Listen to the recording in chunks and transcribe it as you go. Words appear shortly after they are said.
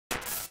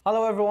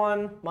Hello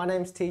everyone, my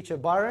name is Teacher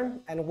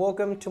Byron and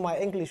welcome to my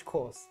English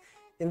course.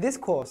 In this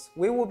course,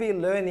 we will be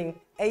learning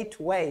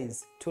 8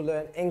 ways to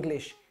learn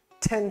English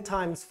 10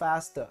 times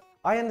faster.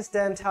 I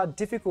understand how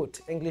difficult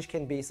English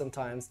can be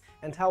sometimes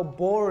and how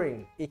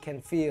boring it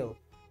can feel.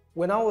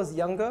 When I was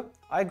younger,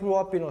 I grew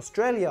up in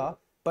Australia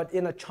but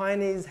in a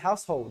Chinese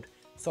household.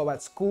 So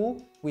at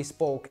school, we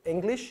spoke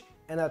English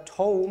and at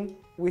home,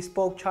 we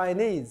spoke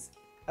Chinese.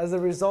 As a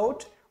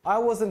result, I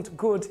wasn't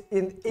good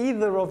in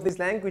either of these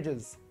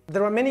languages.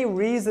 There are many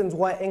reasons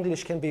why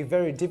English can be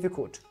very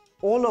difficult,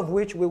 all of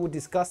which we will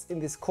discuss in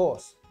this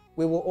course.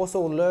 We will also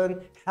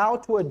learn how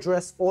to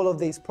address all of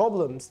these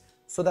problems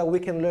so that we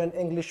can learn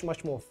English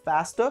much more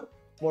faster,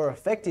 more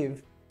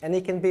effective, and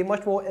it can be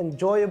much more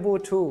enjoyable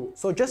too.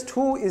 So just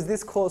who is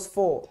this course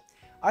for?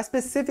 I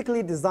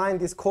specifically designed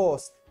this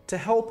course to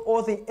help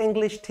all the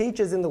English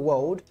teachers in the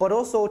world, but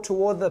also to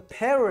all the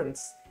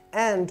parents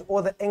and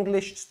all the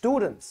English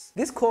students.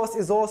 This course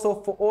is also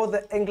for all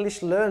the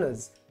English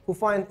learners who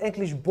find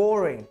English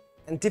boring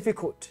and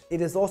difficult.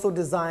 It is also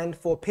designed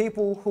for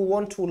people who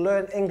want to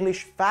learn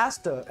English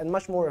faster and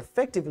much more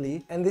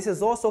effectively, and this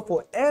is also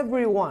for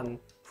everyone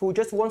who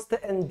just wants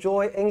to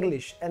enjoy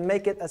English and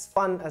make it as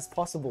fun as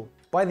possible.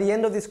 By the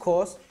end of this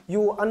course, you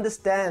will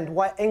understand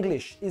why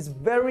English is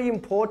very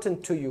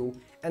important to you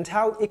and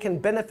how it can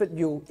benefit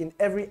you in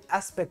every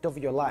aspect of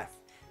your life.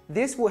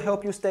 This will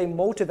help you stay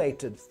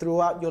motivated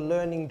throughout your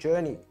learning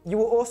journey. You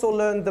will also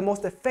learn the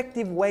most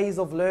effective ways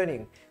of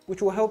learning, which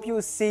will help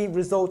you see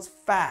results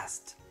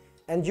fast.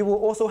 And you will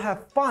also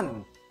have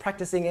fun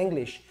practicing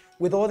English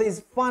with all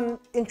these fun,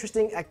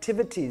 interesting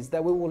activities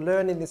that we will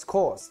learn in this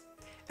course.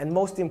 And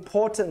most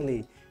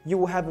importantly, you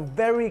will have a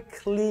very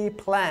clear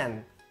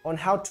plan on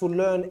how to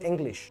learn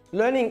English.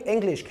 Learning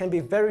English can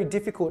be very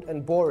difficult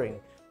and boring,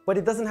 but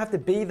it doesn't have to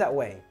be that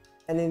way.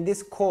 And in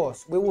this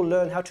course, we will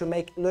learn how to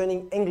make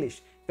learning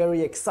English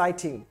very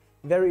exciting,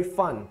 very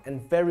fun,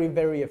 and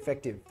very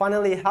effective.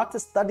 Finally, how to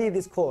study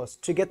this course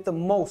to get the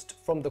most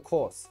from the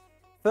course.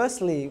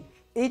 Firstly,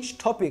 each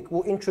topic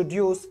will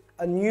introduce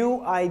a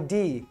new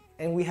idea,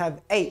 and we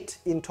have 8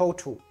 in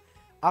total.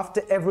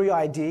 After every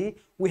idea,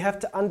 we have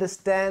to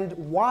understand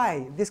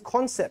why this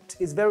concept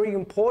is very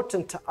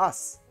important to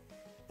us.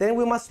 Then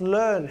we must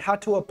learn how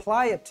to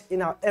apply it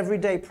in our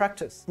everyday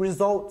practice.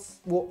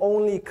 Results will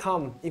only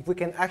come if we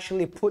can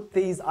actually put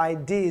these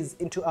ideas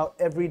into our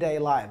everyday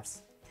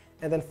lives.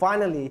 And then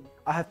finally,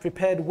 I have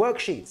prepared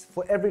worksheets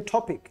for every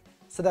topic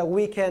so that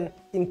we can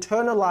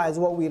internalize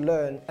what we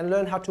learn and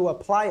learn how to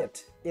apply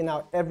it in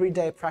our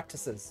everyday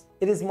practices.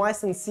 It is my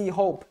sincere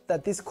hope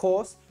that this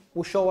course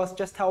will show us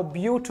just how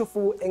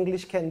beautiful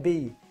English can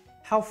be,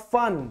 how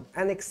fun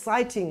and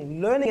exciting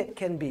learning it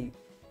can be,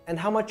 and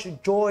how much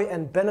joy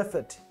and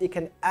benefit it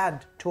can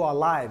add to our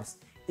lives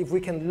if we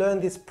can learn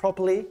this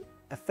properly,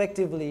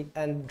 effectively,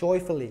 and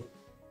joyfully.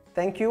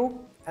 Thank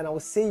you, and I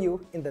will see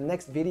you in the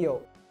next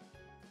video.